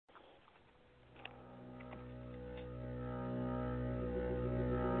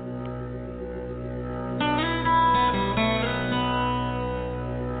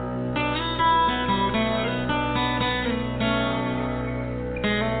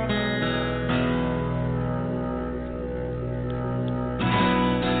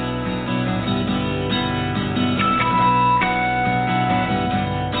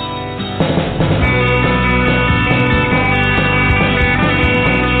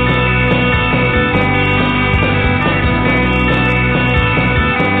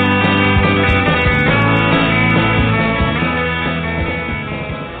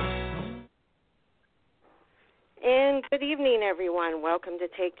welcome to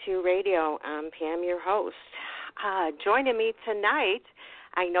Take Two Radio. I'm Pam, your host. Joining me tonight,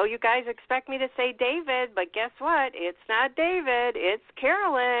 I know you guys expect me to say David, but guess what? It's not David. It's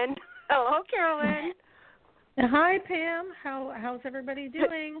Carolyn. Hello, Carolyn. Hi, Pam. How's everybody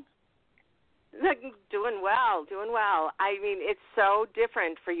doing? Doing well, doing well. I mean, it's so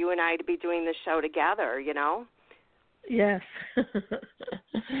different for you and I to be doing this show together, you know? Yes.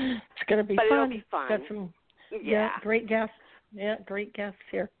 It's going to be but fun. It'll be fun. Got some great guests. Yeah, great guests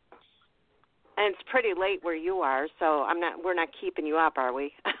here. And it's pretty late where you are, so we're not keeping you up, are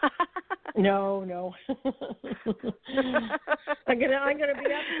we? No. I'm gonna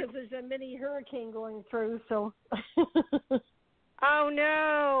be up because there's a mini hurricane going through, so Oh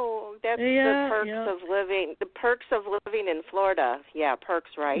no. That's the perks of living in Florida. Yeah,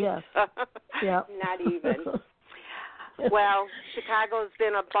 perks, right? Yes. Yeah. Not even. Well, Chicago's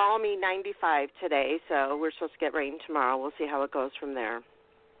been a balmy 95 today, so we're supposed to get rain tomorrow. We'll see how it goes from there.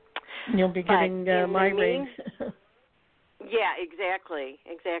 You'll be getting my rain. Yeah, exactly.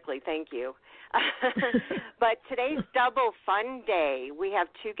 Thank you. But today's double fun day. We have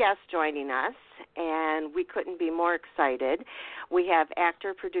two guests joining us, and we couldn't be more excited. We have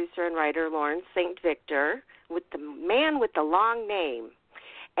actor, producer, and writer Lawrence SaintVictor, with the man with the long name,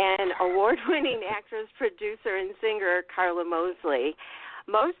 and award-winning actress, producer, and singer Karla Mosley.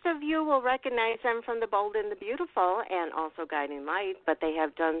 Most of you will recognize them from The Bold and the Beautiful and also Guiding Light, but they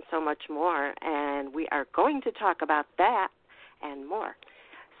have done so much more, and we are going to talk about that and more.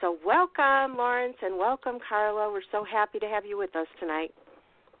 So welcome, Lawrence, and welcome, Karla. We're so happy to have you with us tonight.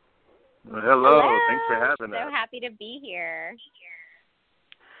 Well, hello. Thanks for having us. So happy to be here.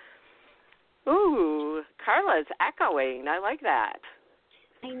 Ooh, Karla's echoing. I like that.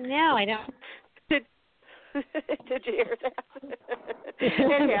 I know. I don't. Did you hear that?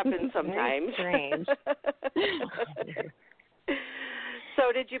 It happens sometimes. Very strange.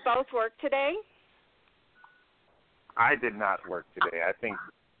 So did you both work today? I did not work today. I think,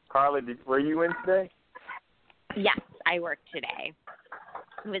 Karla, were you in today? Yes, I worked today.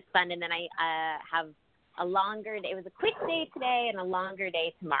 It was fun, and then I have a longer day. It was a quick day today and a longer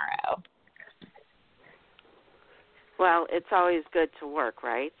day tomorrow. Well, it's always good to work,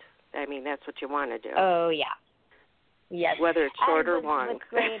 right? I mean, that's what you want to do. Oh, yeah. Yes. Whether it's short or long.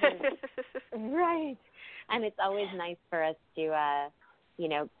 Right. And it's always nice for us to,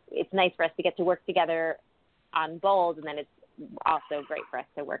 it's nice for us to get to work together on Bold, and then it's also great for us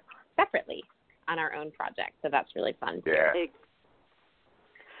to work separately on our own project. So that's really fun. Yeah.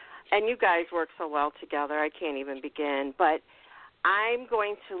 And you guys work so well together, I can't even begin. But I'm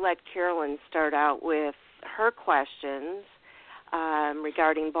going to let Carolyn start out with her questions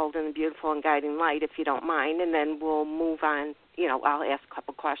regarding Bold and the Beautiful and Guiding Light, if you don't mind, and then we'll move on. I'll ask a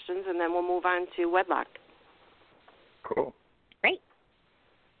couple questions, and then we'll move on to Wed-Locked. Cool. Great.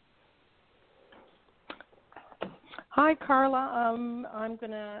 Hi, Karla. I'm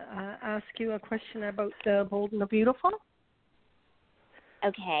going to ask you a question about the Bold and the Beautiful.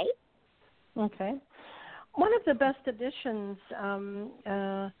 Okay. One of the best additions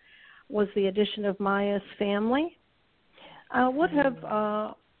was the addition of Maya's family. What have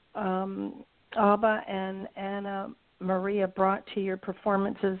Abba and Anna Maria brought to your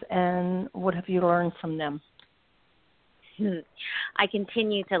performances, and what have you learned from them? I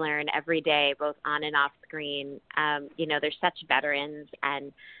continue to learn every day, both on and off screen. They're such veterans,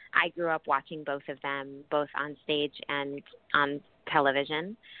 and I grew up watching both of them, both on stage and on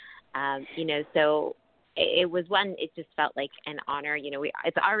television. So it just felt like an honor.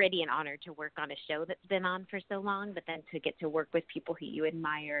 It's already an honor to work on a show that's been on for so long, but then to get to work with people who you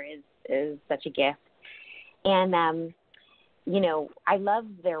admire is such a gift. And, I love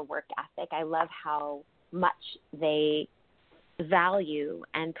their work ethic. I love how much they value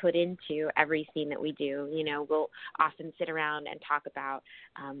and put into every scene that we do. We'll often sit around and talk about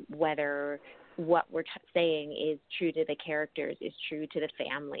whether what we're saying is true to the characters, is true to the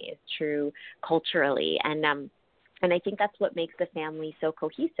family, is true culturally. And I think that's what makes the family so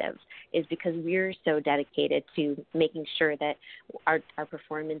cohesive, is because we're so dedicated to making sure that our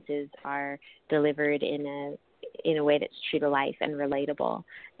performances are delivered in a way that's true to life and relatable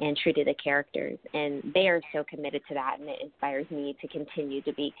and true to the characters. And they are so committed to that, and it inspires me to continue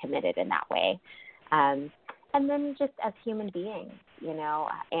to be committed in that way. And then just as human beings, Anna,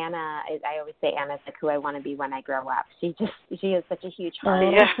 I always say Anna's like who I want to be when I grow up. She has such a huge heart.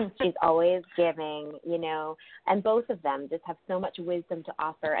 Yeah. She's always giving, and both of them just have so much wisdom to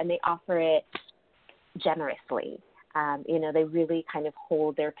offer, and they offer it generously. They really kind of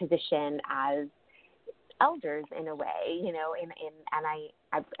hold their position as elders in a way, and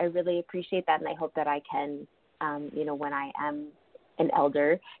I really appreciate that, and I hope that I can, when I am an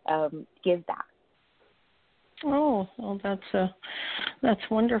elder give that. Oh, well, that's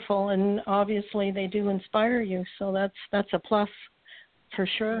wonderful, and obviously they do inspire you, so that's a plus for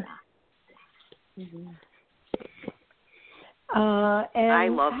sure. Mm-hmm. And I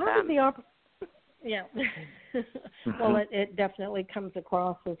love how them. Did yeah. Well, it definitely comes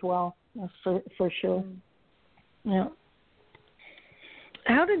across as well, for sure. Yeah.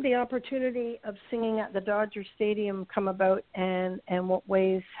 How did the opportunity of singing at the Dodger Stadium come about, and what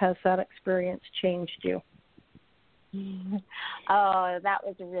ways has that experience changed you? Oh, that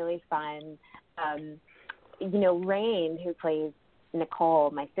was really fun. Rain, who plays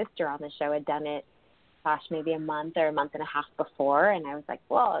Nicole, my sister on the show, had done it, maybe a month or a month and a half before, and I was like,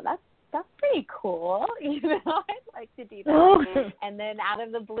 whoa, that's pretty cool. I'd like to do that. Oh. And then out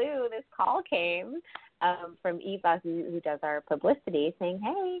of the blue, this call came from Eva, who does our publicity, saying,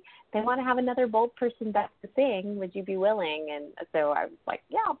 hey, they want to have another bold person back to sing. Would you be willing? And so I was like,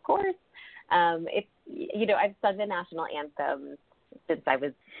 yeah, of course. I've sung the national anthem since I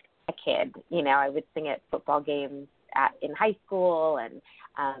was a kid. I would sing at football games in high school, and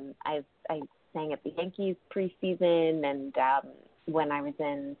I sang at the Yankees preseason, and when I was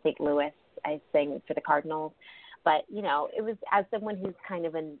in St. Louis, I sang for the Cardinals. But, it was, as someone who's kind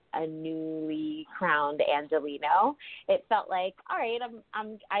of a newly crowned Angelino, it felt like, all right,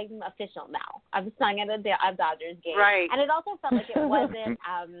 I'm official now. I'm sung at a Dodgers game. Right. And it also felt like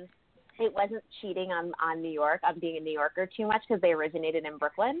it wasn't cheating on New York, on being a New Yorker too much, because they originated in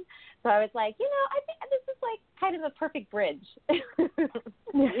Brooklyn. So I was like, I think this is like kind of a perfect bridge.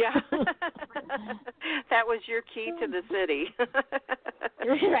 Yeah. That was your key to the city.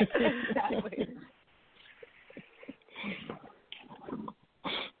 Right, exactly.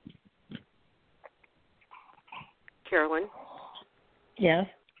 Carolyn? Yes.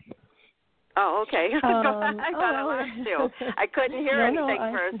 Oh, okay. I thought I lost you. I couldn't hear anything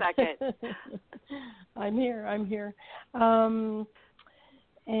for a second. I'm here.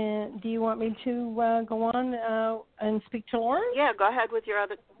 And do you want me to go on and speak to Lawrence? Yeah, go ahead with your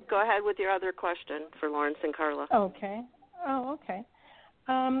other question for Lawrence and Karla. Okay. Oh, okay.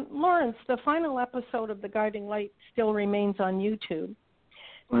 Lawrence, the final episode of The Guiding Light still remains on YouTube.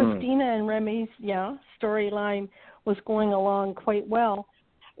 Christina and Remy's storyline was going along quite well.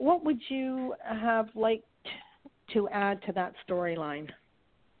 What would you have liked to add to that storyline?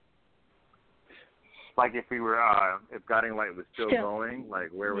 Like if if Guiding Light was still going, like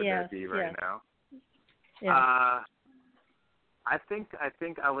where would that be right now? Yeah. I think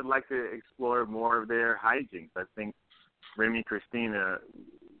I would like to explore more of their hijinks. I think Remy, Christina,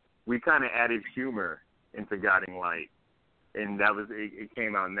 we kind of added humor into Guiding Light, and that was it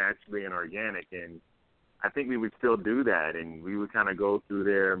came out naturally and organic, and I think we would still do that, and we would kind of go through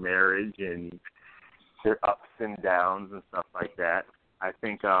their marriage and their ups and downs and stuff like that. I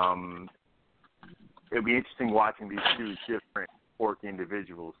think it would be interesting watching these two different quirky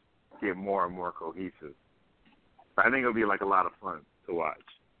individuals get more and more cohesive. I think it would be like a lot of fun to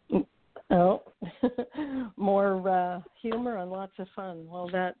watch. Oh, more humor and lots of fun. Well,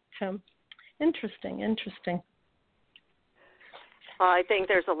 that interesting. Well, I think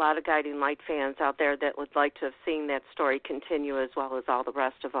there's a lot of Guiding Light fans out there that would like to have seen that story continue as well as all the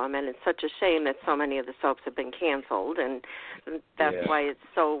rest of them. And it's such a shame that so many of the soaps have been canceled. And that's why it's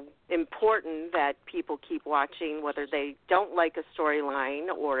so important that people keep watching, whether they don't like a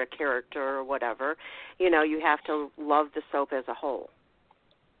storyline or a character or whatever. You have to love the soap as a whole.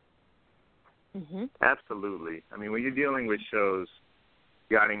 Mm-hmm. Absolutely. I mean, when you're dealing with shows,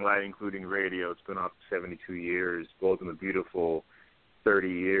 Guiding Light, including radio, it's been off 72 years, both in the beautiful 30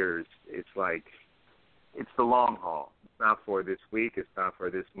 years. It's like, it's the long haul. It's not for this week. It's not for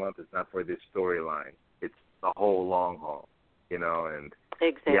this month. It's not for this storyline. It's the whole long haul, and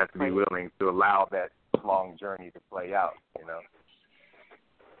exactly. You have to be willing to allow that long journey to play out,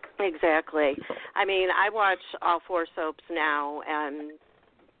 Exactly. I mean, I watch all four soaps now, and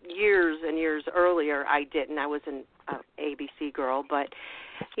years earlier I didn't. I was an ABC girl, but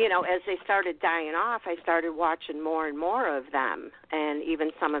as they started dying off, I started watching more and more of them, and even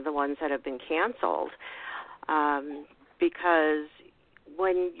some of the ones that have been canceled, because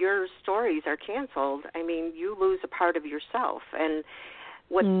when your stories are canceled, I mean, you lose a part of yourself, and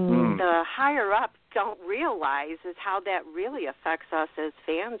what the higher up don't realize is how that really affects us as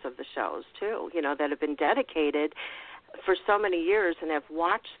fans of the shows too, that have been dedicated for so many years and have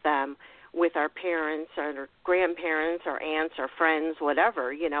watched them with our parents or grandparents or aunts or friends,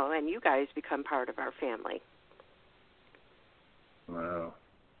 whatever, and you guys become part of our family. Wow.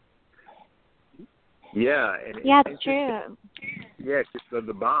 Yeah. It's true. Yeah, it's just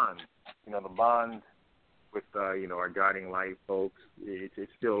the bond. The bond our Guiding Light folks,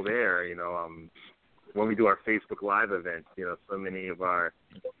 it's still there. When we do our Facebook Live events, so many of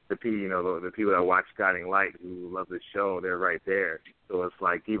the people that watch Guiding Light who love the show, they're right there. So it's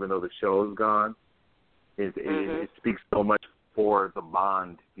like, even though the show's gone, it speaks so much for the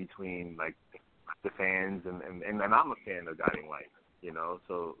bond between like the fans and I'm a fan of Guiding Light,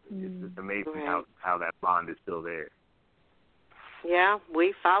 So it's amazing how that bond is still there. Yeah,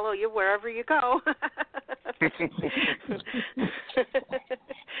 we follow you wherever you go.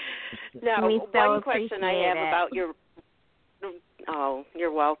 Now, one question I have about your... Oh,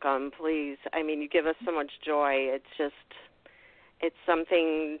 you're welcome, please. I mean, you give us so much joy. It's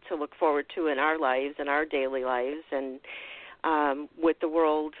something to look forward to in our lives, in our daily lives, and with the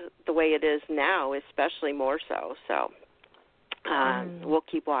world the way it is now, especially more so. So we'll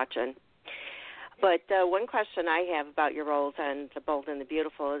keep watching. But one question I have about your roles on The Bold and the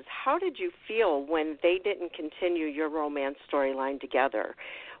Beautiful is, how did you feel when they didn't continue your romance storyline together?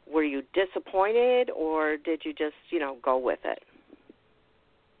 Were you disappointed, or did you just, go with it?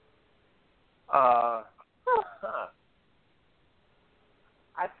 I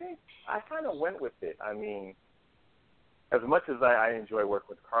think I kind of went with it. I mean, as much as I enjoy working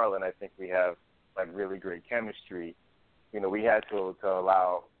with Karla, and I think we have like really great chemistry, we had to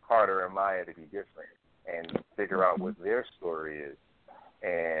allow Carter and Maya to be different and figure out what their story is.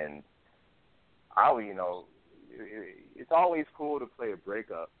 And it's always cool to play a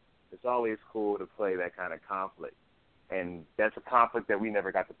breakup. It's always cool to play that kind of conflict. And that's a conflict that we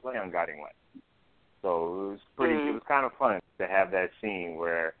never got to play on Guiding Light. So it was kind of fun to have that scene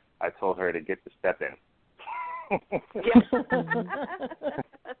where I told her to get the step in.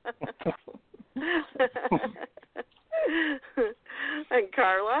 And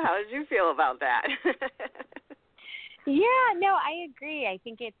Karla, how did you feel about that? Yeah, no, I agree. I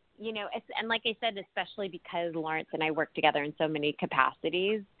think it's, and like I said, especially because Lawrence and I work together in so many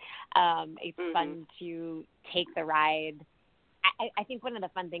capacities, it's fun to take the ride. I think one of the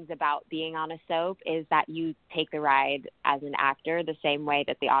fun things about being on a soap is that you take the ride as an actor the same way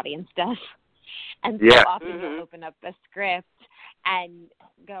that the audience does. And so often you'll open up a script and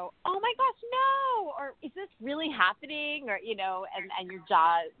go, oh my gosh, no, or is this really happening? Or, and your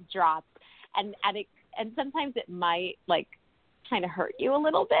jaw drops. And sometimes it might like kind of hurt you a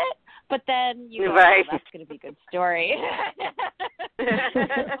little bit, but then you go, oh, that's going to be a good story.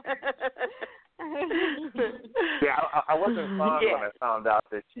 Yeah, I wasn't fond when I found out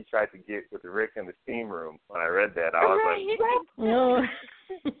that she tried to get with Rick in the steam room. When I read that, I was like, what?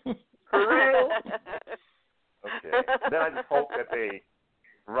 For real? Okay. Then I just hope that they,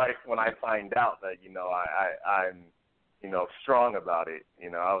 right when I find out that, I'm, strong about it, I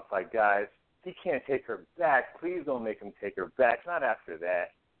was like, guys, he can't take her back. Please don't make him take her back. Not after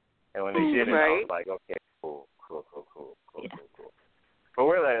that. And when they did it, I was like, okay, cool. But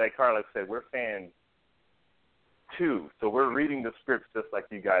we're like Karla said, we're fans too. So we're reading the scripts just like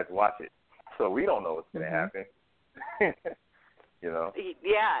you guys watch it. So we don't know what's going to happen. Yeah,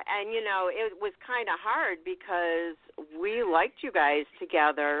 and it was kind of hard because we liked you guys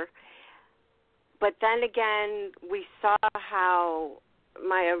together, but then again, we saw how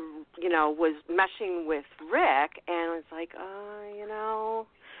Maya, was meshing with Rick, and it was like,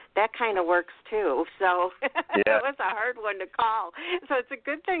 that kind of works too. So it was a hard one to call. So it's a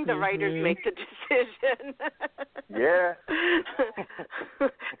good thing the writers make the decision. Yeah.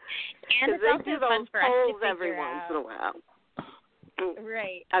 And it's also fun for us to figure every out. Once in a while.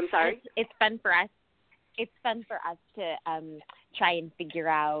 Right. I'm sorry? It's fun for us. It's fun for us to try and figure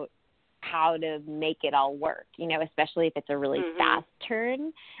out how to make it all work, especially if it's a really fast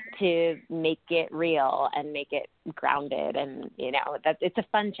turn, to make it real and make it grounded. And, it's a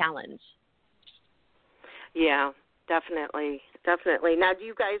fun challenge. Yeah, definitely. Now, do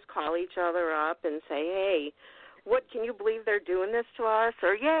you guys call each other up and say, hey, what, can you believe they're doing this to us?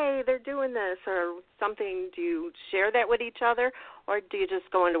 Or, yay, they're doing this, or something? Do you share that with each other, or do you just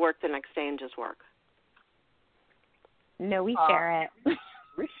go into work the next day and just work? No, we share it.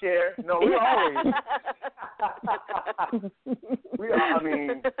 We share. No, we always.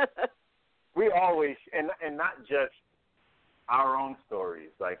 we always, and not just our own stories.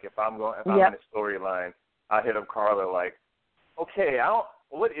 Like if I'm in a storyline, I hit up Karla like, okay,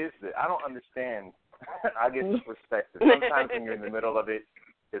 what is this? I don't understand. I get this perspective. Sometimes when you're in the middle of it,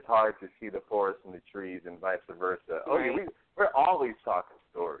 it's hard to see the forest and the trees and vice versa. Oh yeah, we're always talking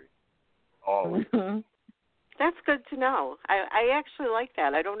stories. Always. That's good to know. I actually like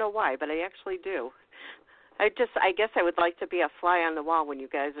that. I don't know why, but I actually do. I guess I would like to be a fly on the wall when you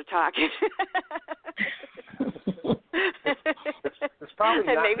guys are talking. It's probably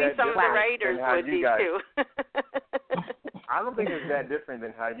and not maybe that some of the writers would be guys, too. I don't think it's that different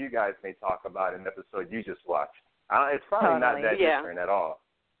than how you guys may talk about an episode you just watched. It's probably not that different at all.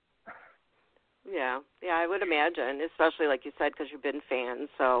 Yeah, I would imagine, especially like you said, because you've been fans.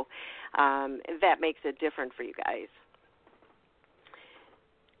 So that makes it different for you guys.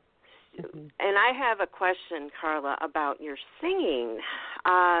 And I have a question, Karla, about your singing.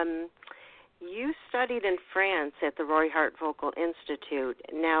 You studied in France at the Roy Hart Vocal Institute.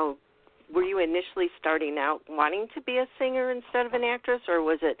 Now, were you initially starting out wanting to be a singer instead of an actress, or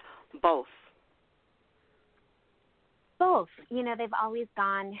was it both? Both. They've always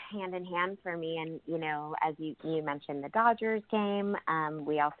gone hand in hand for me. And, as you mentioned, the Dodgers game,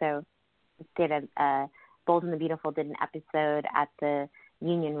 we also did Bold and the Beautiful did an episode at the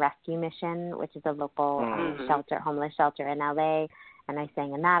Union Rescue Mission, which is a local homeless shelter in L.A., and I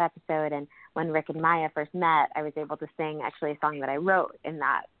sang in that episode. And when Rick and Maya first met, I was able to sing actually a song that I wrote in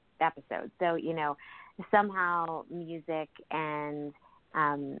that episode. So, somehow music and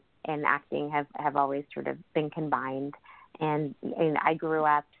acting have always sort of been combined. And I grew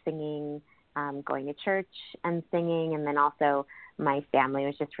up singing, going to church and singing, and then also my family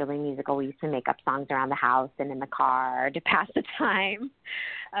was just really musical. We used to make up songs around the house and in the car to pass the time.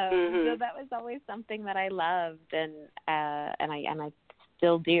 So that was always something that I loved, and I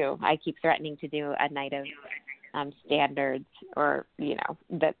still do. I keep threatening to do a night of standards, or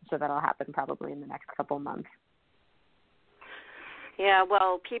that'll happen probably in the next couple months. Yeah,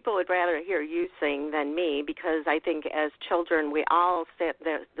 well, people would rather hear you sing than me, because I think as children we all sit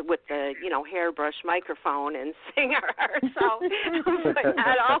there with the, hairbrush microphone and sing our hearts out, but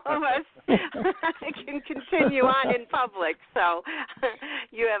not all of us can continue on in public. So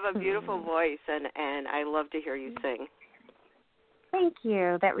you have a beautiful voice, and I love to hear you sing. Thank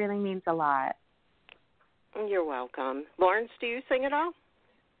you. That really means a lot. You're welcome. Lawrence, do you sing at all?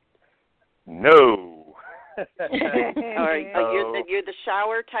 No. You're the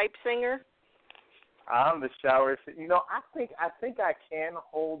shower type singer? I'm the shower. I think I can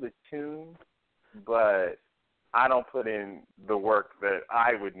hold a tune, but I don't put in the work that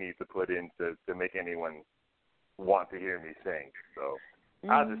I would need to put in to make anyone want to hear me sing. So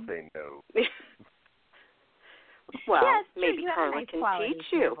I'll just say no. Well, yeah, maybe Karla nice can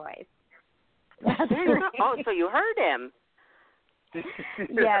teach you. Oh, so you heard him.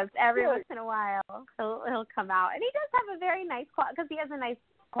 Yes, every once in a while he'll come out, and he does have a very nice because he has a nice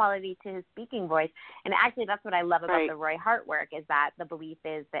quality to his speaking voice. And actually, that's what I love about the Roy Hart work, is that the belief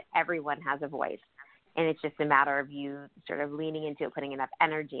is that everyone has a voice, and it's just a matter of you sort of leaning into it, putting enough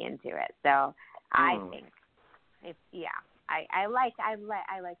energy into it. So I think, I like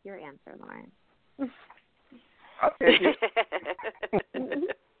your answer, Lauren. Okay.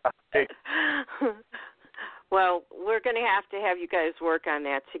 Well, we're going to have you guys work on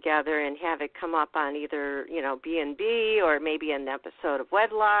that together and have it come up on either, B&B or maybe an episode of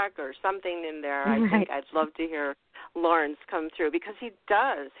Wed-Locked or something in there. I think I'd love to hear Lawrence come through, because he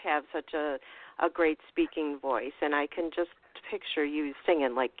does have such a great speaking voice, and I can just picture you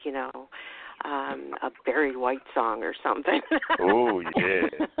singing like, a Barry White song or something. Oh, yeah.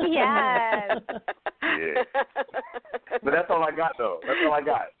 Yes. Yeah. But that's all I got, though. That's all I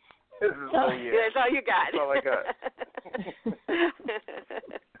got. That's all you got. That's all I got.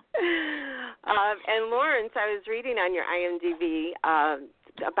 And Lawrence, I was reading on your IMDb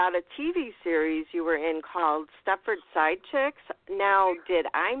about a TV series you were in called Stepford Side Chicks. Now, did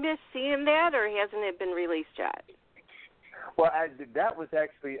I miss seeing that, or hasn't it been released yet? Well, that was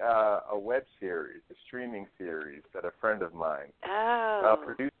actually a web series, a streaming series that a friend of mine, a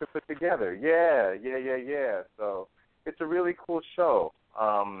producer, put together. Yeah. So it's a really cool show.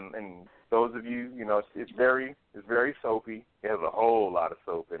 And those of you, it's very soapy. It has a whole lot of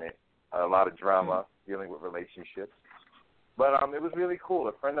soap in it, a lot of drama dealing with relationships. But it was really cool.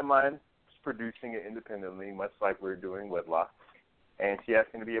 A friend of mine was producing it independently, much like we're doing Wed-Locked, and she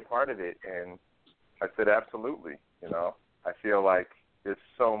asked me to be a part of it, and I said absolutely. I feel like there's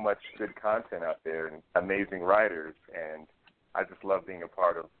so much good content out there and amazing writers, and I just love being a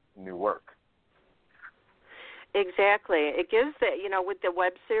part of new work. Exactly. It gives with the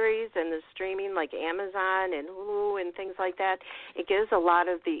web series and the streaming like Amazon and Hulu and things like that, it gives a lot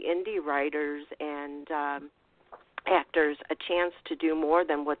of the indie writers and actors a chance to do more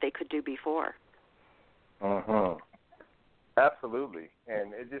than what they could do before. Absolutely.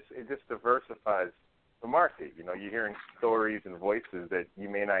 And it just diversifies the market. You're hearing stories and voices that you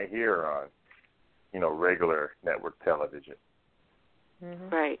may not hear on, regular network television.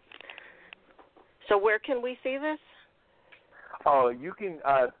 Right. So where can we see this? Oh, you can.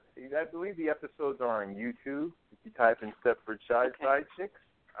 I believe the episodes are on YouTube. If you type in Stepford Side Chicks,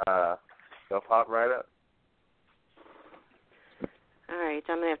 they'll pop right up. All right,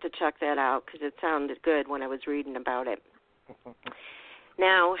 I'm going to have to check that out because it sounded good when I was reading about it.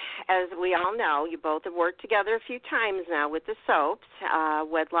 Now, as we all know, you both have worked together a few times now with the soaps,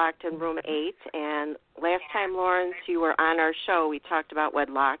 Wed-Locked and Room 8. And last time, Lawrence, you were on our show, we talked about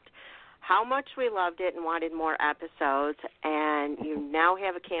Wed-Locked, how much we loved it and wanted more episodes. And you now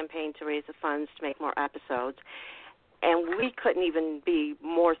have a campaign to raise the funds to make more episodes. And we couldn't even be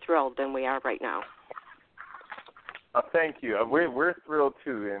more thrilled than we are right now. Thank you. We're thrilled,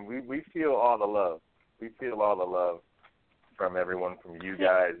 too, and we feel all the love. We feel all the love from everyone, from you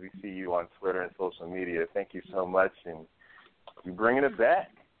guys. We see you on Twitter and social media. Thank you so much, and you're bringing it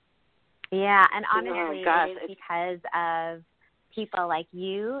back. Yeah, and honestly, it is because of people like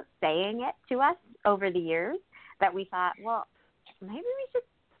you saying it to us over the years that we thought, well, maybe we should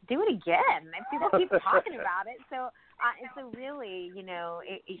do it again. And people keep talking about it. So really,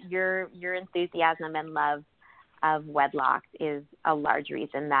 your enthusiasm and love of Wed-Locked is a large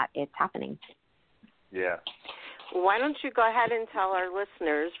reason that it's happening. Yeah. Why don't you go ahead and tell our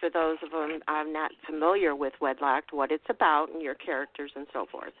listeners, for those of them not familiar with Wed-Locked, what it's about and your characters and so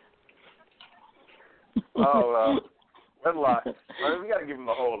forth. Wed-Locked. We got to give them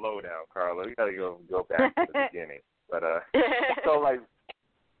the whole lowdown, Karla. We got to go back to the beginning. But so like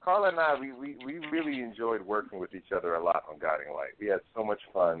Karla and I, we really enjoyed working with each other a lot on Guiding Light. We had so much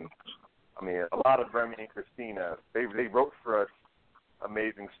fun. I mean, a lot of Remy and Christina, they wrote for us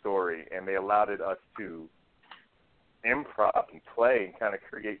amazing story, and they allowed us to improv and play and kind of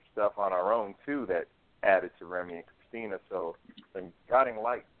create stuff on our own, too, that added to Remy and Christina. So when Guiding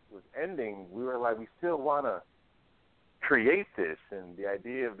Light was ending, we were like, we still want to create this, and the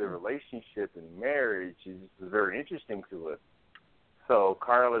idea of the relationship and marriage is very interesting to us. So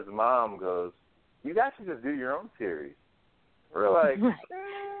Karla's mom goes, you guys should just do your own series. We're like,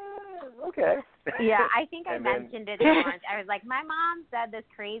 okay. Yeah, I think I mentioned it to Lawrence. I was like, my mom said this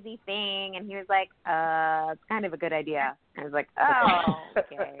crazy thing, and he was like, it's kind of a good idea. I was like, oh,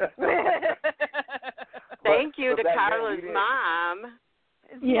 okay. Thank you to Karla's mom.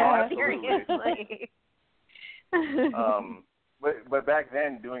 Yeah, seriously. But back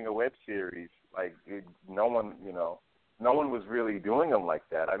then, doing a web series, like no one was really doing them like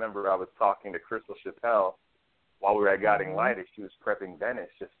that. I remember I was talking to Crystal Chappelle while we were at Guiding Light, and she was prepping Venice,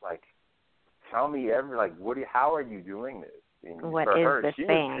 just like, tell me how are you doing this? And what for is her, this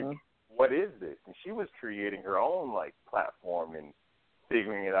thing? What is this? And she was creating her own like platform and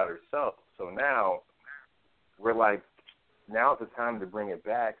figuring it out herself. So now we're like, now's the time to bring it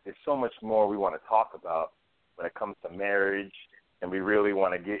back. There's so much more we want to talk about when it comes to marriage, and we really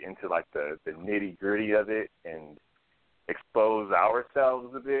want to get into like the nitty gritty of it and expose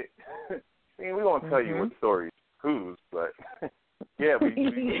ourselves a bit. I mean, we won't tell you what stories whose, but yeah, we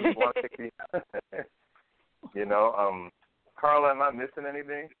want to take the Karla, am I missing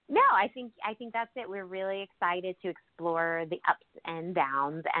anything? No, I think that's it. We're really excited to explore the ups and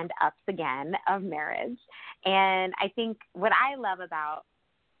downs and ups again of marriage. And I think what I love about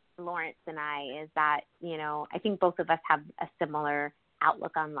Lawrence and I is that, I think both of us have a similar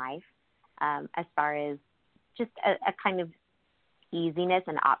outlook on life, as far as just a kind of easiness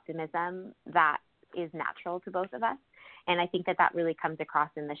and optimism that is natural to both of us. And I think that really comes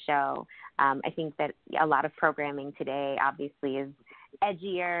across in the show. I think that a lot of programming today obviously is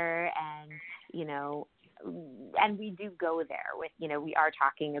edgier and, and we do go there with, we are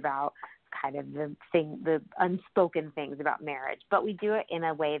talking about kind of the unspoken things about marriage, but we do it in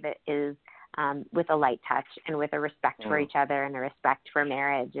a way that is with a light touch and with a respect for each other and a respect for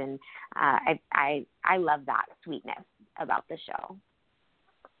marriage. And I love that sweetness about the show.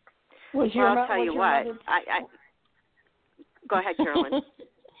 I'll tell you what. Go ahead, Carolyn.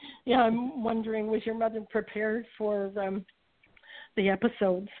 Yeah, I'm wondering, was your mother prepared for the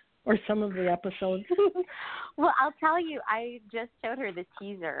episodes or some of the episodes? Well, I'll tell you, I just showed her the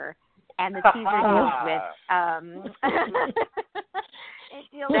teaser, and the teaser deals with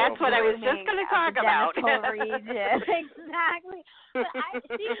that's what I was just going to talk about. Exactly. But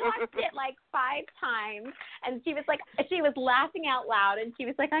she watched it like 5 times, and she was laughing out loud, and she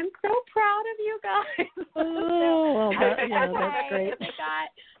was like, I'm so proud of you guys. That's great.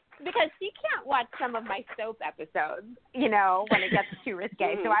 Because she can't watch some of my soap episodes, when it gets too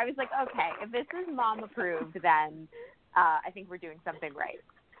risque. So I was like, okay, if this is mom approved, then I think we're doing something right.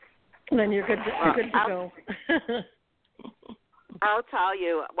 Then you're good to go. I'll tell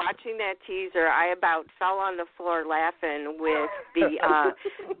you, watching that teaser, I about fell on the floor laughing with the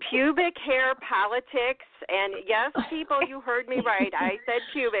pubic hair politics And yes, people, you heard me right. I said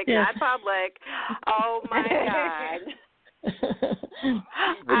cubic, not public. Oh, my God.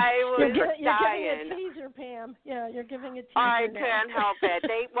 I was you're dying. giving a teaser, Pam. Yeah, you're giving a teaser. I now. can't help it.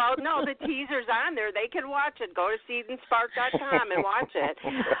 No, the teaser's on there. They can watch it. Go to seedandspark.com and watch it.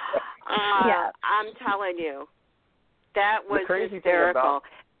 I'm telling you, that was hysterical.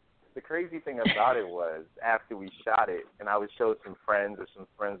 The crazy thing about it was after we shot it, and I would show some friends or some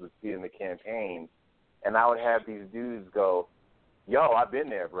friends would see it in the campaign, and I would have these dudes go, "Yo, I've been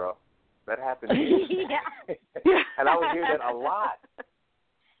there, bro. That happened to me." And I would hear that a lot.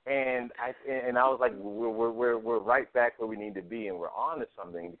 And I was like, we're right back where we need to be, and we're on to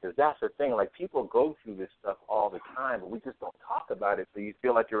something, because that's the thing. Like, people go through this stuff all the time, but we just don't talk about it, so you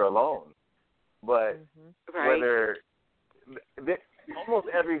feel like you're alone. But whether almost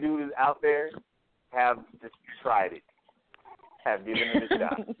every dude out there have just tried it, have given it a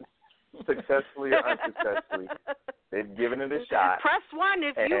shot, successfully or unsuccessfully. They've given it a shot. Press 1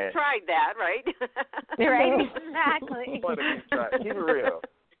 if you've tried that, right? Right, exactly. Keep it real.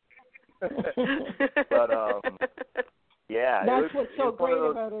 But yeah, that's what's so great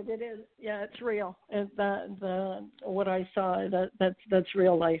about it. It is, it's real. And what I saw, that's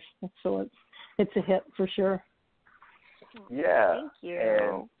real life. So it's a hit for sure. Yeah. Thank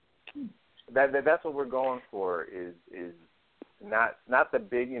you. And that's what we're going for is not the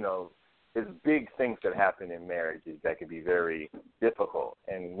big, there's big things that happen in marriages that can be very difficult,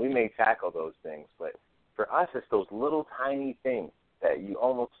 and we may tackle those things, but for us it's those little tiny things that you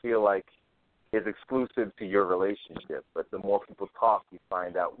almost feel like is exclusive to your relationship. But the more people talk, you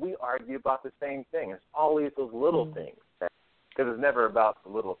find out we argue about the same thing. It's always those little things, because it's never about the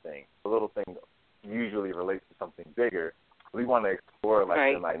little thing. The little thing usually relates to something bigger. We want to explore the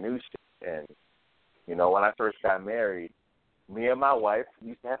minutiae. And, when I first got married, me and my wife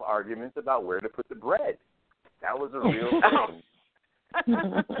used to have arguments about where to put the bread. That was a real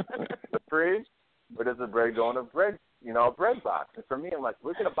thing. The fridge, where does the bread go in a bread box? And for me, I'm like,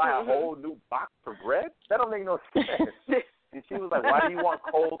 we're going to buy a whole new box for bread? That don't make no sense. And she was like, why do you want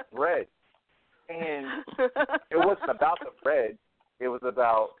cold bread? And it wasn't about the bread. It was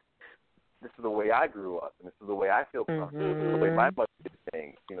about, this is the way I grew up, and this is the way I feel comfortable. This is the way my mother did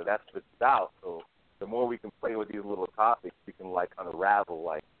things. That's what it's about. So the more we can play with these little topics, we can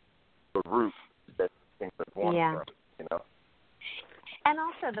unravel the root that things are born from. And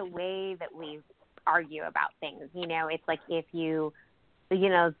also the way that we argue about things. It's like if you,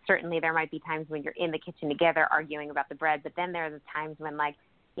 certainly there might be times when you're in the kitchen together arguing about the bread, but then there are the times when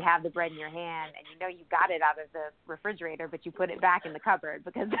you have the bread in your hand and you got it out of the refrigerator, but you put it back in the cupboard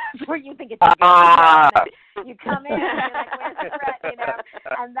because that's where you think it's good. You come in and you're like, where's the bread?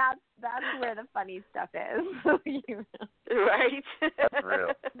 And that's where the funny stuff is. Right? That's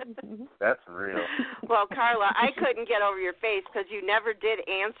real. That's real. Well, Karla, I couldn't get over your face because you never did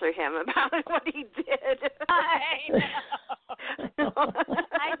answer him about what he did. I know.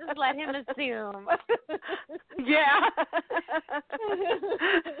 I just let him assume. Yeah.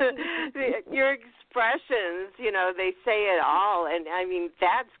 Your expressions, they say it all. And, I mean,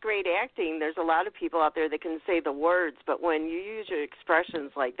 that's great acting. There's a lot of people out there that can say the words, but when you use your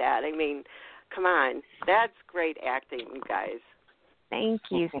expressions like that, I mean, come on. That's great acting, you guys. Thank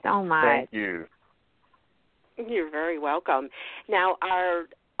you so much. Thank you. You're very welcome. Now, are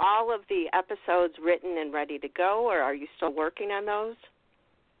all of the episodes written and ready to go, or are you still working on those?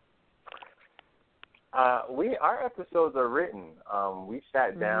 Our episodes are written. We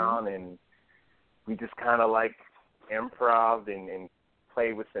sat down and we just kind of improv and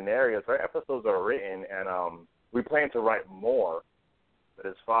played with scenarios. Our episodes are written, and we plan to write more. But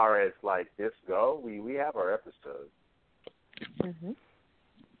as far as this go, we have our episodes. Mm-hmm.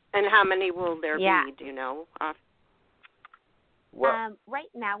 And how many will there be? Do you know? Well, right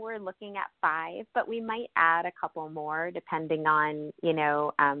now we're looking at 5, but we might add a couple more depending on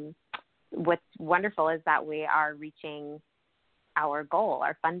what's wonderful is that we are reaching our goal,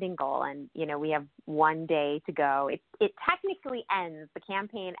 our funding goal, and we have 1 day to go. It technically ends. The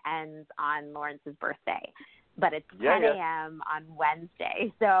campaign ends on Lawrence's birthday, but it's 10 a.m. on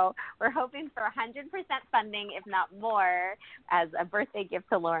Wednesday. So we're hoping for 100% funding, if not more, as a birthday gift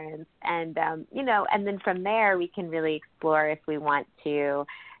to Lawrence. And and then from there we can really explore if we want to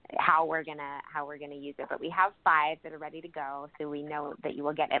how we're gonna use it. But we have 5 that are ready to go, so we know that you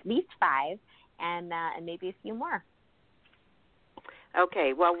will get at least 5, and maybe a few more.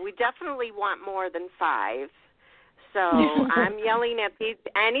 Okay, well, we definitely want more than 5. So I'm yelling at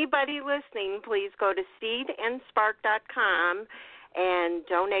anybody listening, please go to seedandspark.com and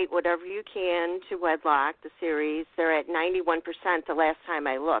donate whatever you can to Wed-Locked, the series. They're at 91% the last time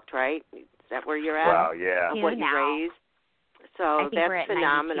I looked, right? that where you're at? Wow, yeah. What you raised? So I think that's we're at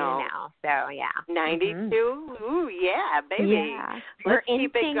phenomenal. 92 now. So yeah. 92? Mm-hmm. Ooh, yeah, baby. Yeah. Let's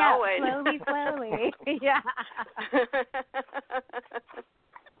keep it going. Up slowly. Yeah.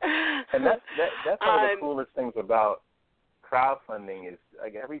 And that's one of the coolest things about crowdfunding is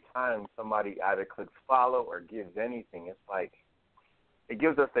like every time somebody either clicks follow or gives anything, it's like it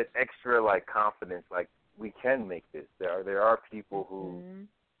gives us that extra like confidence, like we can make this. There are people who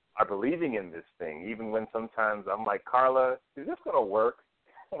are believing in this thing, even when sometimes I'm like, Karla, is this gonna work?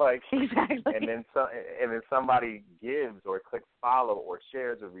 Like, exactly. And then somebody gives or clicks follow or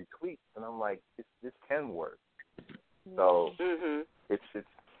shares or retweets, and I'm like, this can work. So it's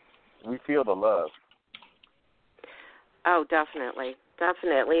we feel the love. Oh, definitely,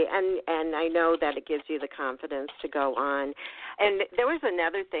 and I know that it gives you the confidence to go on. And there was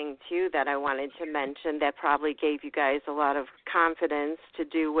another thing too that I wanted to mention that probably gave you guys a lot of confidence to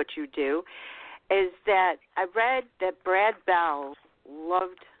do what you do, is that I read that Brad Bell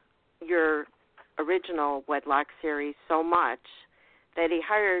loved your original Wed-Locked series so much that he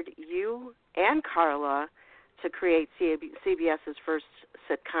hired you and Karla to create CBS's first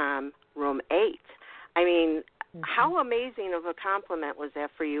sitcom, Room 8. I mean, how amazing of a compliment was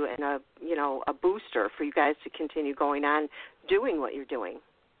that for you, and a booster for you guys to continue going on doing what you're doing?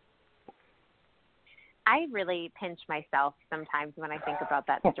 I really pinch myself sometimes when I think about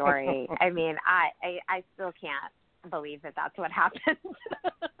that story. I mean, I still can't believe that that's what happened.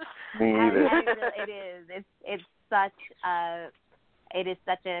 Me either. It is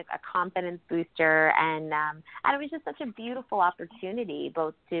such a confidence booster, and it was just such a beautiful opportunity,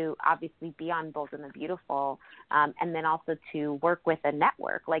 both to obviously be on Bold and the Beautiful, and then also to work with a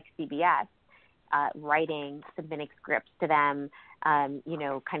network like CBS, writing, submitting scripts to them,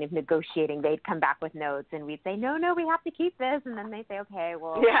 kind of negotiating. They'd come back with notes, and we'd say, no, we have to keep this, and then they'd say, okay,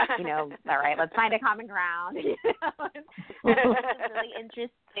 well, all right, let's find a common ground. It was a really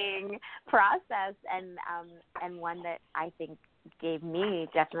interesting process, and one that I think gave me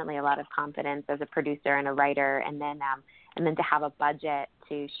definitely a lot of confidence as a producer and a writer, and then to have a budget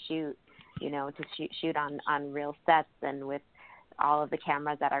to shoot, shoot on real sets and with all of the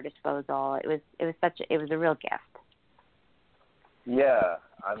cameras at our disposal. It was a real gift. Yeah,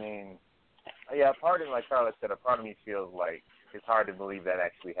 I mean, part of, like Karla said, a part of me feels like it's hard to believe that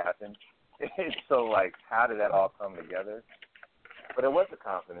actually happened. It's so like, how did that all come together? But it was a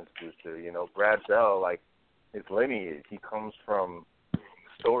confidence booster, Brad Bell, like, his lineage, he comes from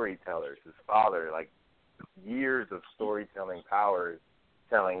storytellers. His father, like, years of storytelling powers,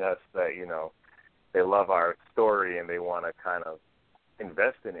 telling us that, they love our story and they want to kind of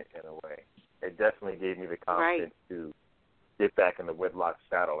invest in it in a way. It definitely gave me the confidence to get back in the Wed-Locked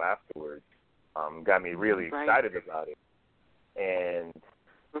saddle afterwards. Got me really excited about it. And,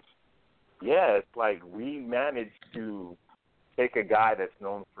 yeah, it's like we managed to take a guy that's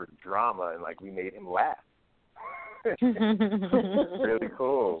known for drama and, like, we made him laugh. Really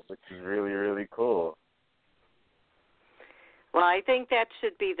cool, which is really, really cool. Well, I think that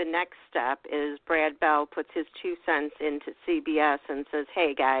should be the next step, is Brad Bell puts his 2 cents into CBS and says,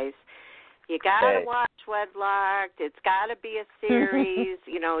 hey, guys, you got to watch Wed-Locked. It's got to be a series,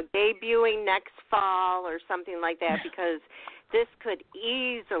 debuting next fall or something like that, because this could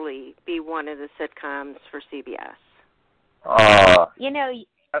easily be one of the sitcoms for CBS.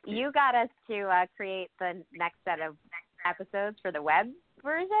 You got us to create the next set of episodes for the web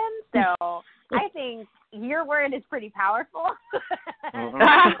version, so I think your word is pretty powerful.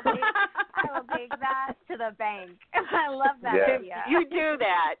 I will take that to the bank. I love that idea. You do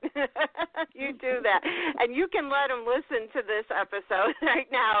that. You do that. And you can let them listen to this episode right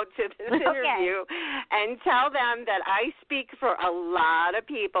now, to this interview, and tell them that I speak for a lot of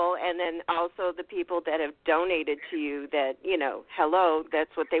people, and then also the people that have donated to you that, hello,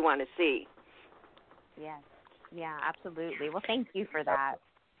 that's what they want to see. Yes. Yeah, absolutely. Well, thank you for that.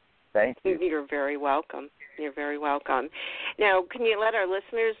 Thank you. You're very welcome. You're very welcome. Now, can you let our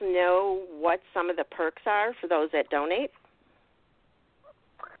listeners know what some of the perks are for those that donate?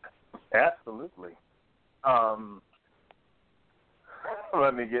 Absolutely.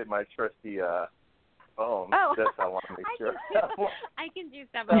 Let me get my trusty phone. Just I want to make sure. I can do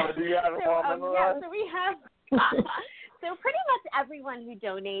some of it. Do you have a phone number? So we have... So pretty much everyone who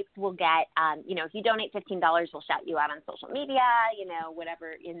donates will get, if you donate $15, we'll shout you out on social media,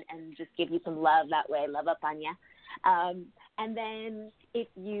 whatever, and just give you some love that way, love up on you. And then if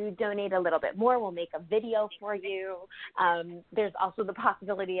you donate a little bit more, we'll make a video for you. There's also the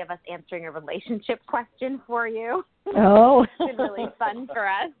possibility of us answering a relationship question for you. Oh. It's been really fun for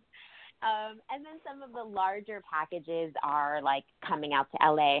us. And then some of the larger packages are like coming out to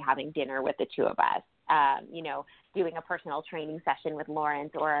LA, having dinner with the two of us, doing a personal training session with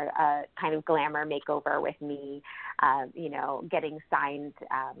Lawrence, or a kind of glamour makeover with me, getting signed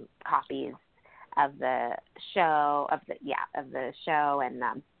copies of the show, and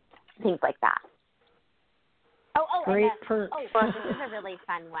things like that. Great this is a really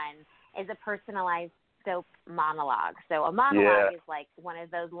fun one, is a personalized soap monologue. So a monologue is like one of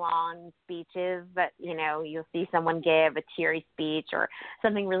those long speeches that, you'll see someone give a teary speech or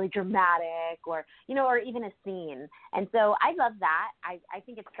something really dramatic, or even a scene. And so I love that. I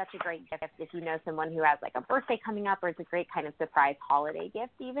think it's such a great gift if you know someone who has like a birthday coming up, or it's a great kind of surprise holiday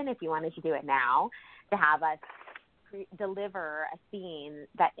gift, even if you wanted to do it now, to have us deliver a scene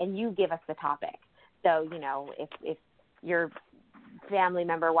and you give us the topic. So, if your family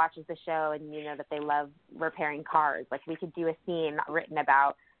member watches the show and you know that they love repairing cars, like we could do a scene written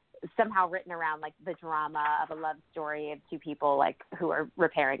around like the drama of a love story of two people like who are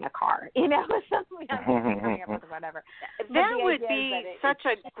repairing a car, something coming up with whatever. That would be such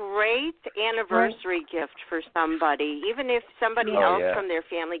a great anniversary gift for somebody, even if somebody else from their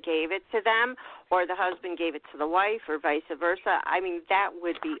family gave it to them, or the husband gave it to the wife, or vice versa. I mean, that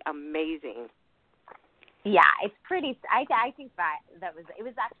would be amazing. Yeah, it's pretty. I think it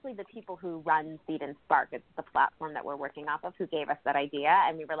was actually the people who run Seed and Spark. It's the platform that we're working off of, who gave us that idea,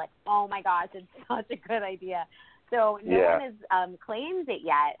 and we were like, oh my gosh, it's such a good idea. So no one has claimed it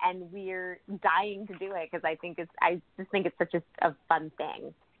yet, and we're dying to do it because I just think it's such a fun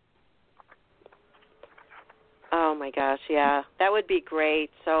thing. Oh, my gosh, yeah. That would be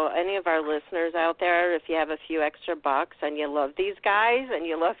great. So any of our listeners out there, if you have a few extra bucks and you love these guys and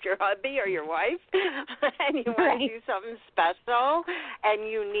you love your hubby or your wife and you want to do something special and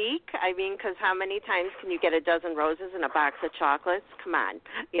unique, I mean, because how many times can you get a dozen roses and a box of chocolates? Come on,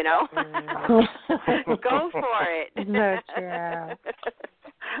 Go for it.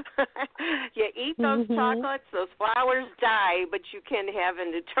 You eat those chocolates, those flowers die, but you can have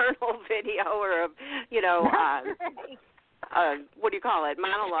an eternal video or what do you call it,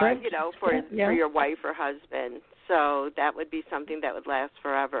 monologue, for your wife or husband. So that would be something that would last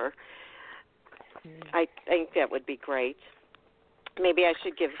forever. I think that would be great. Maybe I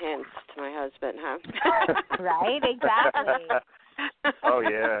should give hints to my husband, huh? Right, exactly. Oh,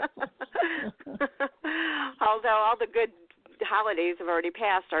 yeah. Although all the good holidays have already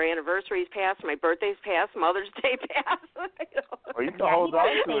passed. Our anniversary's passed. My birthday's passed. Mother's Day passed. Well, you can hold on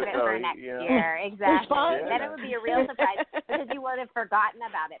to it, for next year. Exactly. Then it would be a real surprise because you would have forgotten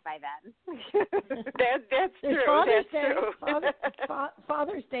about it by then. That's true. Father's Day. True.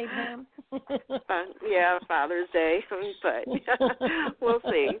 Father's Day, Pam. Father's Day, but we'll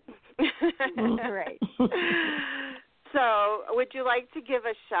see. Right. So, would you like to give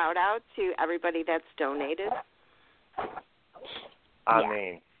a shout out to everybody that's donated? I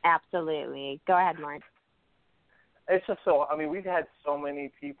mean, absolutely. Go ahead, Mark. It's just we've had so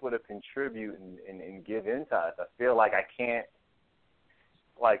many people to contribute and give into us. I feel like I can't,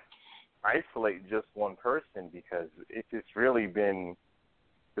 isolate just one person because it's really been,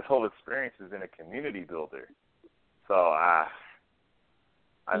 this whole experience has been a community builder. So, I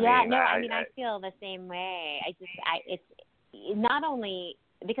feel the same way. It's not only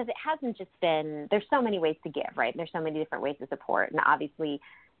because it hasn't just been, there's so many ways to give, right? There's so many different ways to support. And obviously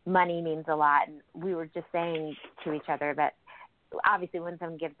money means a lot. And we were just saying to each other that obviously when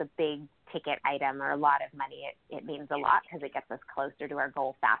someone gives a big ticket item or a lot of money, it means a lot because it gets us closer to our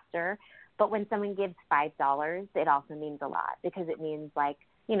goal faster. But when someone gives $5, it also means a lot because it means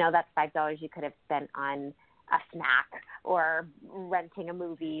that's $5 you could have spent on a snack or renting a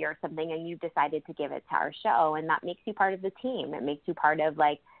movie or something, and you decided to give it to our show, and that makes you part of the team. It makes you part of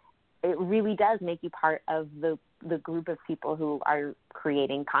it really does make you part of the group of people who are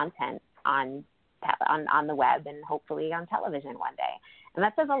creating content on the web and hopefully on television one day. And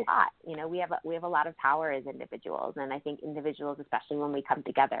that says a lot. We have a lot of power as individuals, and I think individuals, especially when we come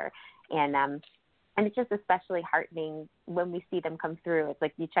together, and it's just especially heartening when we see them come through. It's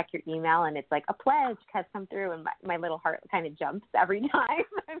like you check your email and it's like a pledge has come through, and my little heart kind of jumps every time.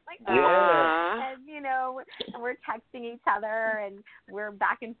 I'm like, yeah. And we're texting each other and we're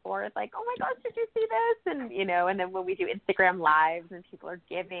back and forth like, oh my gosh, did you see this? And then when we do Instagram lives and people are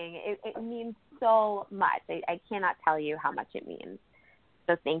giving, it means so much. I cannot tell you how much it means.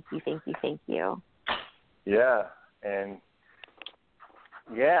 So thank you.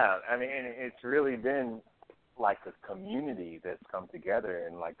 Yeah, and it's really been like a community that's come together.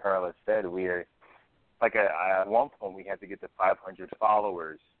 And like Karla said, we're at one point we had to get to 500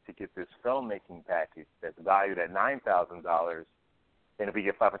 followers to get this filmmaking package that's valued at $9,000 And if we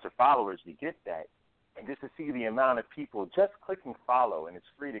get 500 followers, we get that. And just to see the amount of people just clicking follow, and it's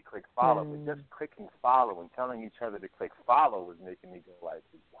free to click follow, but just clicking follow and telling each other to click follow was making me go like,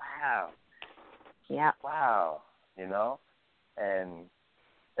 wow. Yeah. Wow. You know? And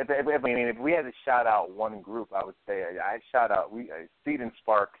if we had to shout out one group, I would say I shout out Seed and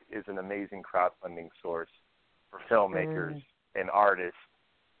Spark is an amazing crowdfunding source for filmmakers and artists.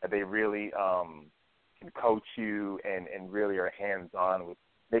 They really can coach you and really are hands-on with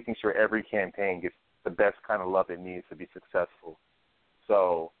making sure every campaign gets the best kind of love it needs to be successful.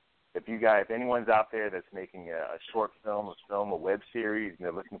 So if anyone's out there that's making a short film, a web series, and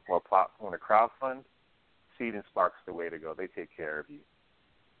they're looking for a platform to crowdfund, Seed and Spark's the way to go. They take care of you.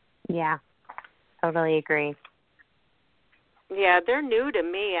 Yeah, totally agree. Yeah, they're new to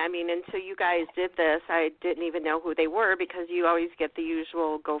me. I mean, until you guys did this, I didn't even know who they were because you always get the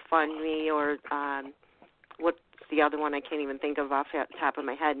usual GoFundMe or what's the other one I can't even think of off the top of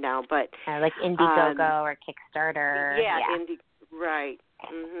my head now. But like Indiegogo or Kickstarter. Yeah. Right.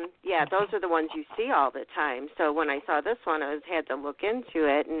 Yeah, those are the ones you see all the time. So when I saw this one, I had to look into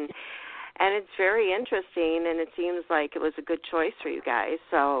it, and it's very interesting, and it seems like it was a good choice for you guys.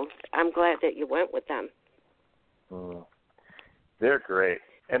 So I'm glad that you went with them. They're great,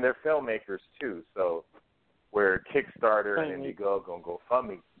 and they're filmmakers too. So where Kickstarter and Indiegogo and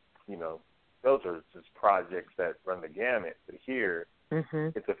GoFundMe, those are just projects that run the gamut. But here,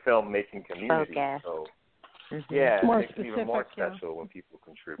 it's a filmmaking community. Focus. So Yeah, it makes it even more special when people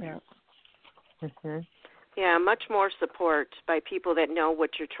contribute. Yeah. Yeah, much more support by people that know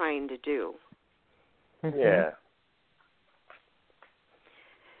what you're trying to do. Yeah.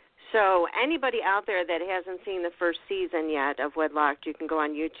 So anybody out there that hasn't seen the first season yet of Wed-Locked, you can go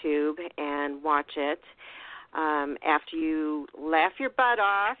on YouTube and watch it. After you laugh your butt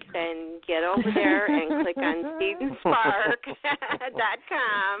off, then get over there and click on SaintVictor.com.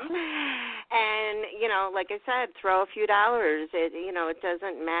 And, like I said, throw a few dollars. It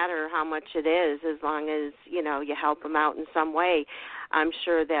doesn't matter how much it is as long as, you help them out in some way. I'm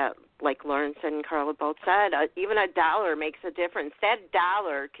sure that, like Lawrence and Karla both said, even $1 makes a difference. That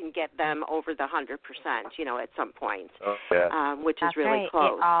 $1 can get them over the 100%, at some point, which That's is really right.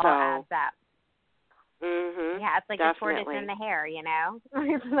 close. It all adds up. Yeah, it's like definitely. the tortoise and the hare,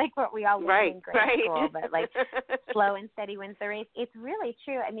 It's like what we all learned in grade school, but like slow and steady wins the race. It's really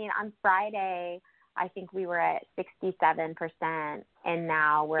true. I mean, on Friday, I think we were at 67%, and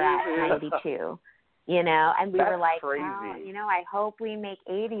now we're at 92%. And we That's were like, crazy. wow, I hope we make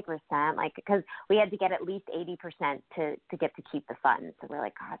 80%, like, because we had to get at least 80% to get to keep the funds. So we're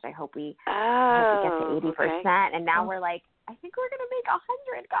like, gosh, I hope we get to 80%. Okay. And now we're like, I think we're going to make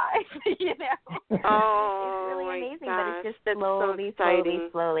 100, guys, Oh, it's really amazing, gosh, but it's just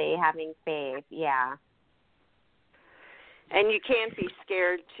slowly having faith, yeah. And you can't be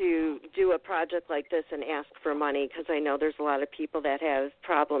scared to do a project like this and ask for money, because I know there's a lot of people that have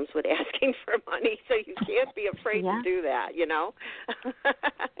problems with asking for money, so you can't be afraid to do that, You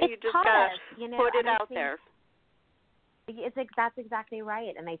just got to put it out there. That's exactly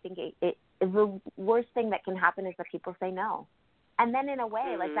right, and I think the worst thing that can happen is that people say no. And then in a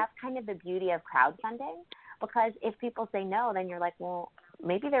way, like, that's kind of the beauty of crowdfunding, because if people say no, then you're like, well,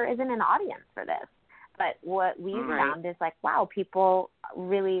 maybe there isn't an audience for this. But what we've found is like, wow, people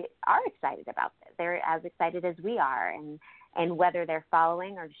really are excited about this. They're as excited as we are. And whether they're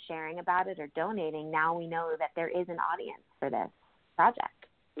following or sharing about it or donating, now we know that there is an audience for this project.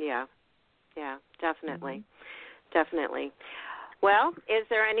 Yeah, definitely. Definitely. Well, is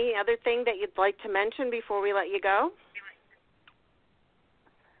there any other thing that you'd like to mention before we let you go?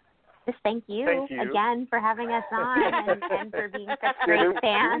 Just thank you again for having us on and for being such great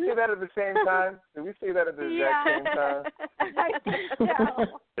fans. Did we say that at the same time? Did we say that at the exact same time? I think so.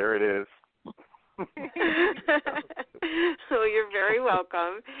 There it is. Well, you're very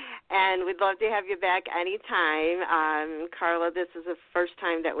welcome, and we'd love to have you back anytime. Karla, this is the first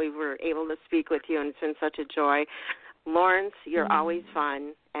time that we were able to speak with you, and it's been such a joy. Lawrence, you're always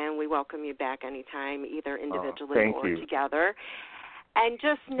fun, and we welcome you back anytime, either individually or together. And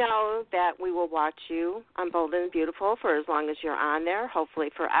just know that we will watch you on Bold and Beautiful for as long as you're on there, hopefully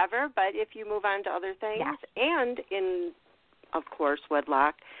forever. But if you move on to other things, and in, of course,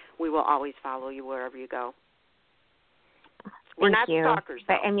 Wed-Locked, we will always follow you wherever you go. We're not stalkers,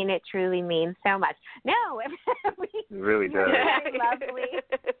 though. But, I mean, it truly means so much. No, it really does.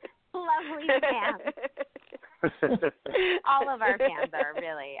 Lovely fans. All of our fans are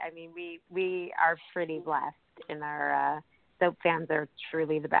really. I mean, we are pretty blessed in our soap fans are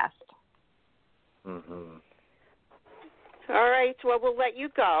truly the best. All right. Well, we'll let you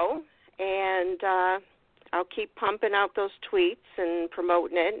go. And I'll keep pumping out those tweets and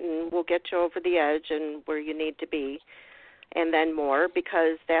promoting it, and we'll get you over the edge and where you need to be, and then more,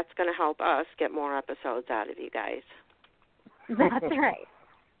 because that's going to help us get more episodes out of you guys. That's right.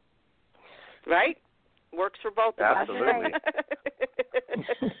 Right? Works for both of us. Absolutely.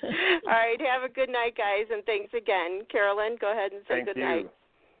 All right, have a good night, guys, and thanks again. Carolyn, go ahead and say good night.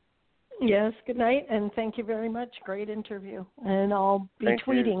 Yes, good night, and thank you very much. Great interview. And I'll be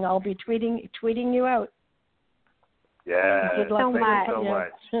tweeting. I'll be tweeting you out. Yeah. Good luck. Thank you so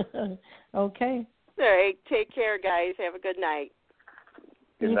much. Okay. All right, take care, guys. Have a good night.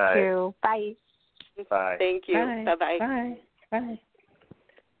 Good night. You too. Bye. Bye. Thank you. Bye. Bye-bye. Bye. Bye.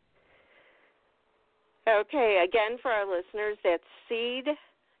 Okay, again for our listeners, that's Seed,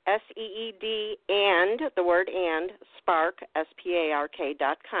 SEED, and the word and, Spark,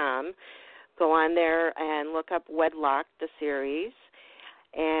 SPARK.com. Go on there and look up Wed-Locked, the series,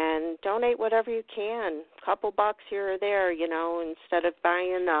 and donate whatever you can. A couple bucks here or there, instead of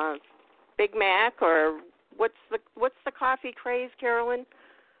buying a Big Mac or what's the coffee craze, Carolyn?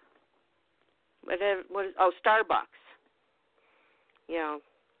 Starbucks.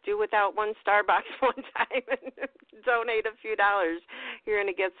 Do without one Starbucks one time and donate a few dollars. You're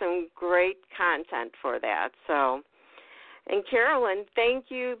going to get some great content for that. So, and Carolyn, thank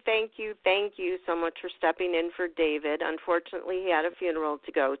you so much for stepping in for David. Unfortunately, he had a funeral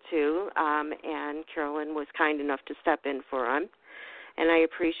to go to, and Carolyn was kind enough to step in for him, and I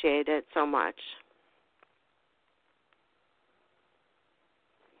appreciate it so much.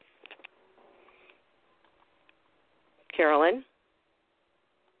 Carolyn?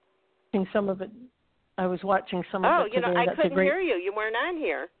 Some of it. I was watching some of it today. I couldn't hear you. You weren't on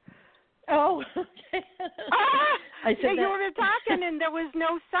here. Oh, okay. I said you were talking and there was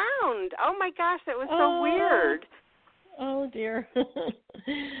no sound. Oh my gosh, that was so weird. Oh dear.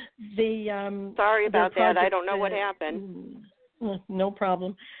 Sorry about that. I don't know what happened. No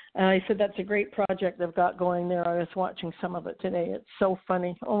problem. I said that's a great project they've got going there. I was watching some of it today. It's so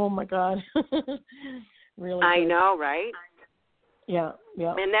funny. Oh my God. Really. I know, right? Yeah.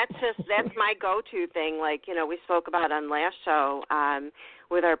 And that's my go-to thing. Like, we spoke about on last show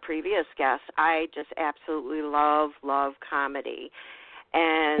with our previous guest. I just absolutely love comedy.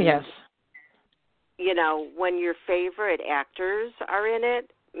 And, yes. When your favorite actors are in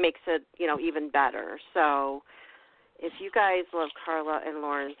it, makes it, even better. So if you guys love Karla and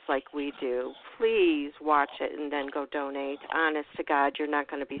Lawrence like we do, please watch it and then go donate. Honest to God, you're not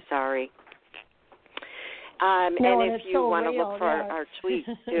going to be sorry. And if you want to look for our tweets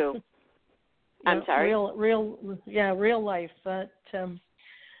too. I'm sorry. Real life. That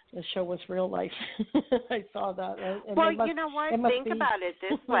the show was real life. I saw that. And well, you know what? Think about it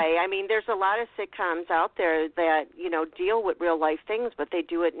this way. I mean, there's a lot of sitcoms out there that deal with real life things, but they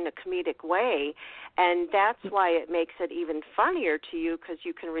do it in a comedic way, and that's why it makes it even funnier to you because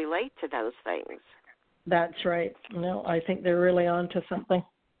you can relate to those things. That's right. No, I think they're really onto something.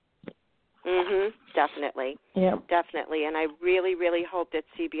 Definitely. Yeah. Definitely. And I really, really hope that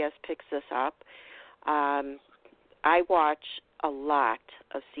CBS picks this up. I watch a lot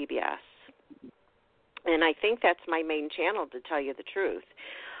of CBS, and I think that's my main channel, to tell you the truth.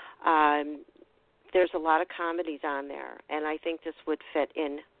 There's a lot of comedies on there, and I think this would fit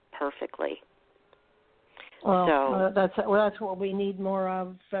in perfectly. Well, that's what we need more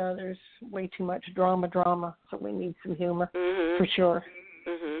of. There's way too much drama, so we need some humor for sure.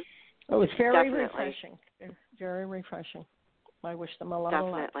 It was very refreshing. Very refreshing. I wish them a lot.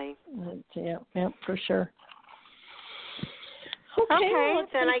 Definitely. Yeah, for sure. Okay,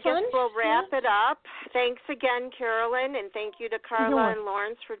 then I guess we'll wrap it up. Thanks again, Carolyn, and thank you to Karla and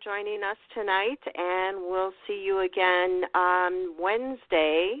Lawrence for joining us tonight. And we'll see you again on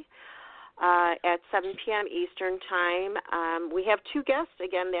Wednesday at 7 p.m. Eastern Time. We have two guests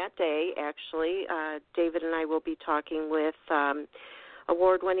again that day, actually. David and I will be talking with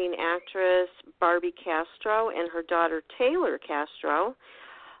award-winning actress Barbie Castro and her daughter Taylor Castro.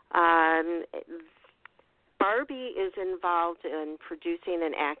 Barbie is involved in producing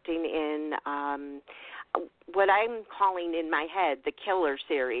and acting in what I'm calling in my head the Killer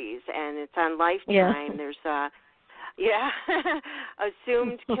series, and it's on Lifetime. Yeah. There's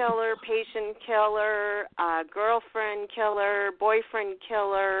assumed killer, patient killer, girlfriend killer, boyfriend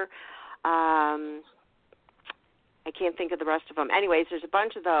killer. I can't think of the rest of them. Anyways, there's a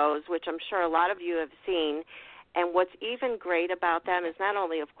bunch of those, which I'm sure a lot of you have seen. And what's even great about them is not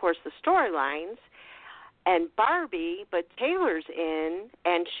only, of course, the storylines and Barbie, but Taylor's in,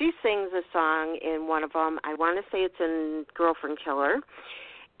 and she sings a song in one of them. I want to say it's in Girlfriend Killer,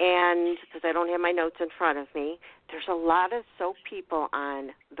 and because I don't have my notes in front of me, there's a lot of soap people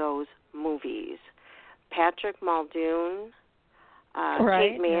on those movies. Patrick Muldoon,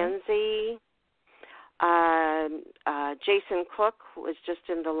 right, Kate Manzi, Jason Cook was just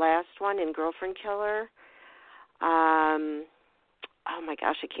in the last one in Girlfriend Killer. Oh my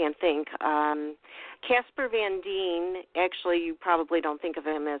gosh, I can't think. Casper Van Dien, actually you probably don't think of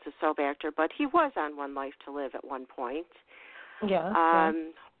him as a soap actor, but he was on One Life to Live at one point. Yeah.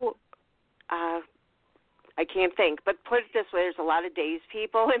 I can't think, but put it this way, there's a lot of Days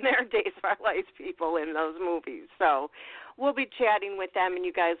people in there, Days of Our Lives people in those movies. So we'll be chatting with them, and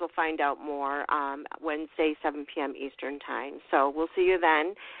you guys will find out more Wednesday, 7 p.m. Eastern Time. So we'll see you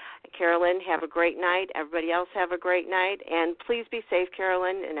then. Carolyn, have a great night. Everybody else have a great night. And please be safe,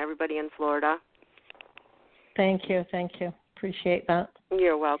 Carolyn, and everybody in Florida. Thank you. Appreciate that.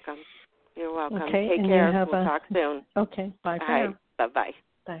 You're welcome. Okay, Take care. We'll talk soon. Okay, bye for now. Bye-bye.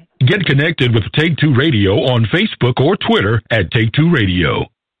 Bye. Get connected with Take Two Radio on Facebook or Twitter at Take Two Radio.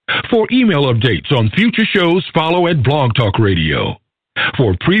 For email updates on future shows, follow at Blog Talk Radio.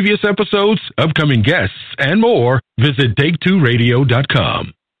 For previous episodes, upcoming guests, and more, visit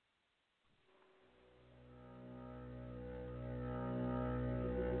TakeTwoRadio.com.